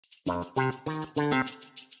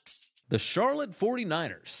The Charlotte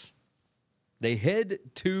 49ers, they head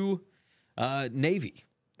to Navy,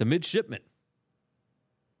 the midshipmen,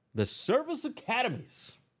 the service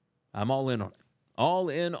academies. I'm all in on it. All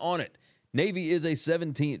in on it. Navy is a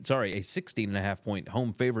 16.5 point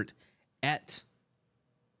home favorite at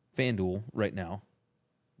FanDuel right now.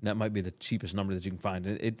 That might be the cheapest number that you can find.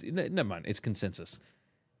 Never mind. It's consensus.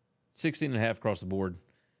 16.5 across the board.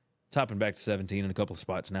 Topping back to 17 in a couple of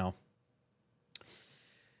spots now.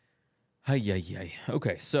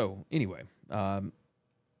 Okay, so anyway,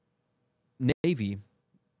 Navy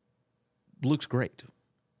looks great.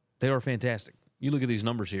 They are fantastic. You look at these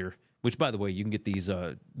numbers here, which, by the way, you can get these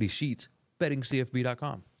sheets,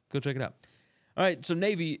 bettingcfb.com. Go check it out. All right, so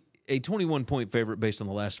Navy, a 21-point favorite based on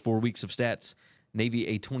the last 4 weeks of stats. Navy,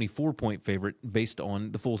 a 24-point favorite based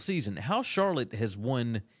on the full season. How Charlotte has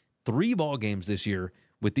won 3 ball games this year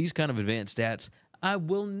with these kind of advanced stats, I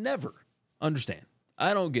will never understand.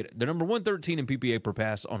 I don't get it. They're number 113 in PPA per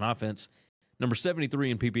pass on offense, number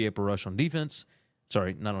 73 in PPA per rush on defense.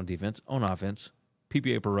 Sorry, not on defense, on offense.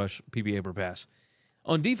 PPA per rush, PPA per pass.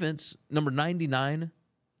 On defense, number 99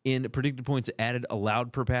 in predicted points added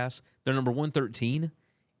allowed per pass. They're number 113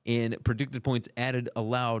 in predicted points added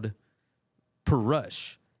allowed per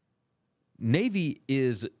rush. Navy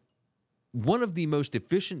is one of the most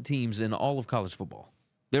efficient teams in all of college football.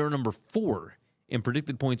 They're number 4 in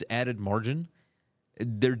predicted points added margin.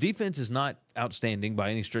 Their defense is not outstanding by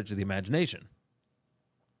any stretch of the imagination.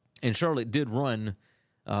 And Charlotte did run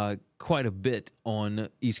quite a bit on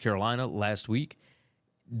East Carolina last week.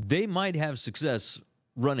 They might have success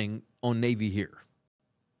running on Navy here.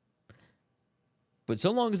 But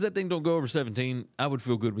so long as that thing don't go over 17, I would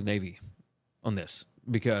feel good with Navy on this,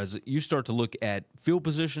 because you start to look at field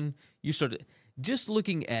position, just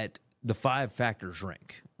looking at the 5 factors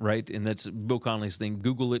rank, right? And that's Bill Connelly's thing.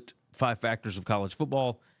 Google it, 5 factors of college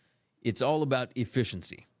football. It's all about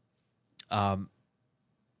efficiency.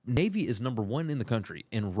 Navy is number 1 in the country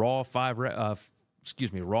in raw 5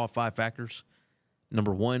 factors.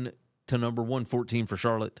 Number 1 to number 114 for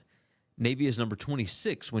Charlotte. Navy is number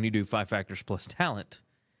 26 when you do 5 factors plus talent,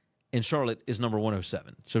 and Charlotte is number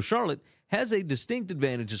 107. So Charlotte has a distinct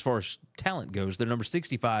advantage as far as talent goes. They're number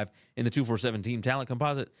 65 in the 247 team talent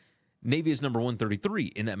composite. Navy is number 133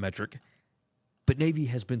 in that metric. But Navy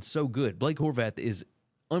has been so good. Blake Horvath is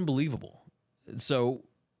unbelievable. So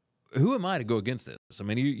who am I to go against this? I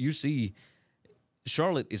mean, you see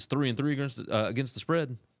Charlotte is 3-3 against the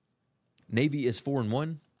spread. Navy is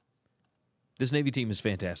 4-1. This Navy team is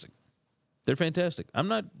fantastic. They're fantastic.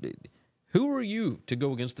 Who are you to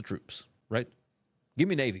go against the troops, right? Give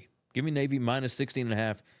me Navy. Give me Navy minus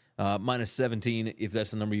 16.5, minus 17 if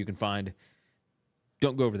that's the number you can find.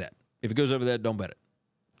 Don't go over that. If it goes over that, don't bet it.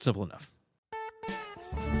 Simple enough.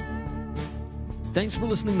 Thanks for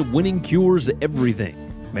listening to Winning Cures Everything.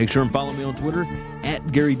 Make sure and follow me on Twitter at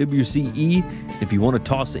GaryWCE. If you want to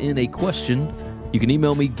toss in a question, you can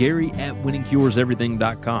email me,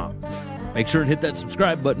 Gary@winningcureseverything.com. Make sure and hit that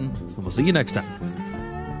subscribe button, and we'll see you next time.